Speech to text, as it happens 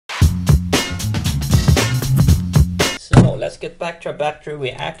let's get back to our battery we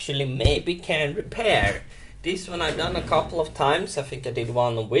actually maybe can repair. This one I've done a couple of times. I think I did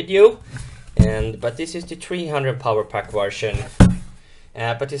one with you. But this is the 300 power pack version.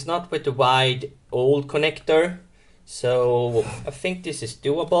 But it's not with the wide old connector. So I think this is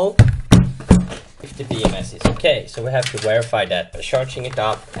doable if the BMS is okay. So we have to verify that by charging it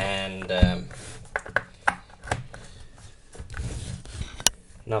up, and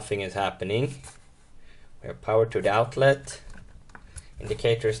nothing is happening. We have power to the outlet.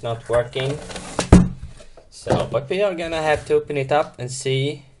 Indicator is not working. So, but we are gonna have to open it up and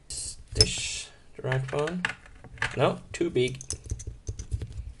see. Is this the right one? No, too big.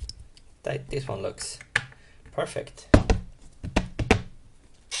 This one looks perfect.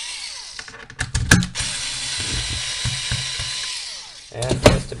 And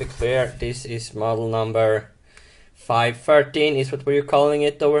just to be clear, this is model number 513 is what we're calling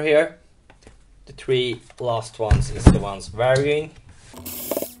it over here. The three last ones is the ones varying.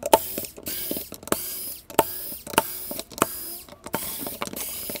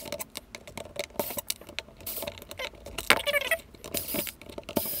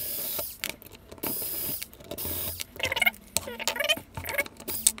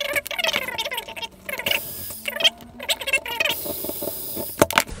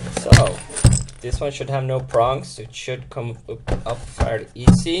 So, this one should have no prongs, so it should come up fairly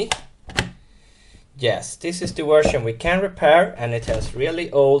easy. Yes, this is the version we can repair, and it has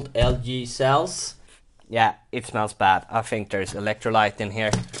really old LG cells. Yeah, it smells bad. I think there's electrolyte in here.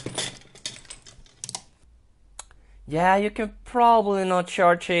 Yeah, you can probably not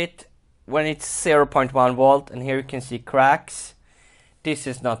charge it when it's 0.1 volt, and here you can see cracks. This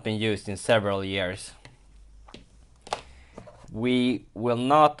has not been used in several years. We will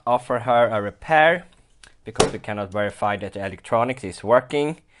not offer her a repair because we cannot verify that the electronics is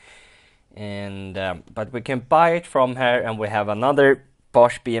working. And but we can buy it from her, and we have another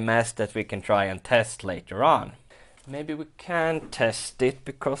Bosch BMS that we can try and test later on. Maybe we can test it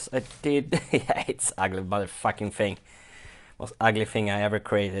because I did. Yeah, it's ugly motherfucking thing. Most ugly thing I ever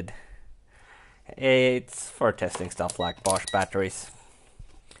created. It's for testing stuff like Bosch batteries.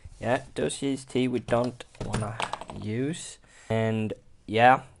 Yeah, those GST we don't wanna use. And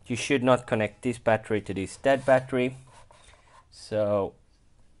yeah, you should not connect this battery to this dead battery. So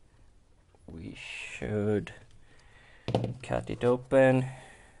we should cut it open.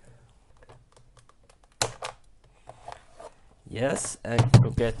 Yes, and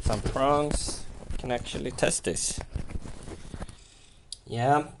we'll get some prongs. We can actually test this.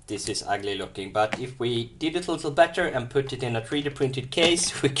 Yeah, this is ugly looking, but if we did it a little better and put it in a 3D printed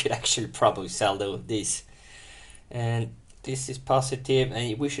case, we could actually probably sell these. And this is positive,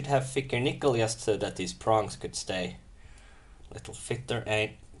 and we should have thicker nickel just so that these prongs could stay a little fitter.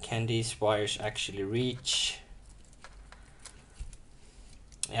 And can these wires actually reach?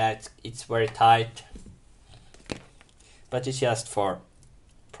 Yeah, it's very tight, but it's just for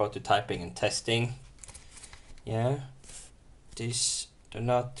prototyping and testing. Yeah, these do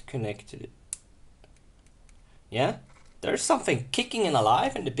not connect to it. Yeah, there's something kicking in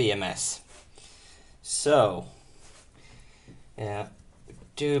alive in the BMS. So yeah, we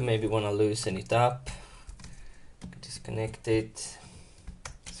do maybe want to loosen it up, disconnect it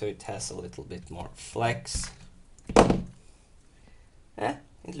so it has a little bit more flex.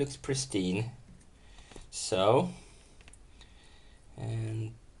 It looks pristine. So,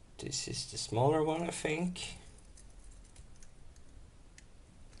 and this is the smaller one, I think.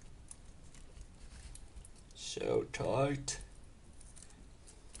 So tight.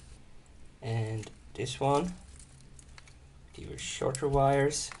 And this one, these are shorter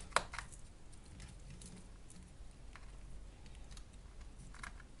wires.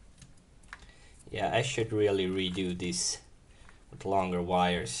 Yeah, I should really redo this with longer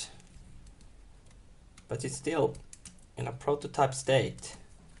wires, but it's still in a prototype state.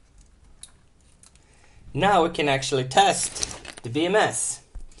 Now we can actually test the BMS.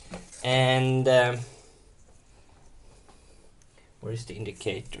 And where is the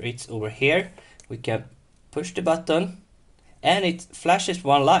indicator? It's over here. We can push the button and it flashes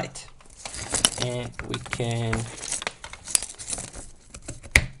one light, and we can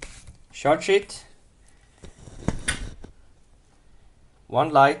charge it. One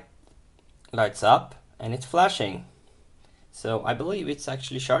light lights up and it's flashing. So I believe it's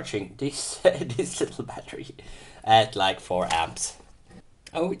actually charging this this little battery at like 4 amps.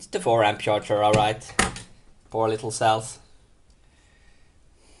 Oh, it's the 4 amp charger, alright. Poor little cells.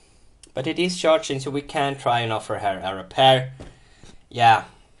 But it is charging, so we can try and offer her a repair. Yeah,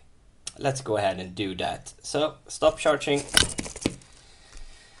 let's go ahead and do that. So stop charging.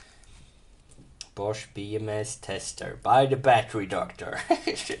 Bosch BMS tester by the battery doctor.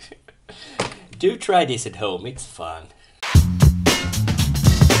 Do try this at home, it's fun.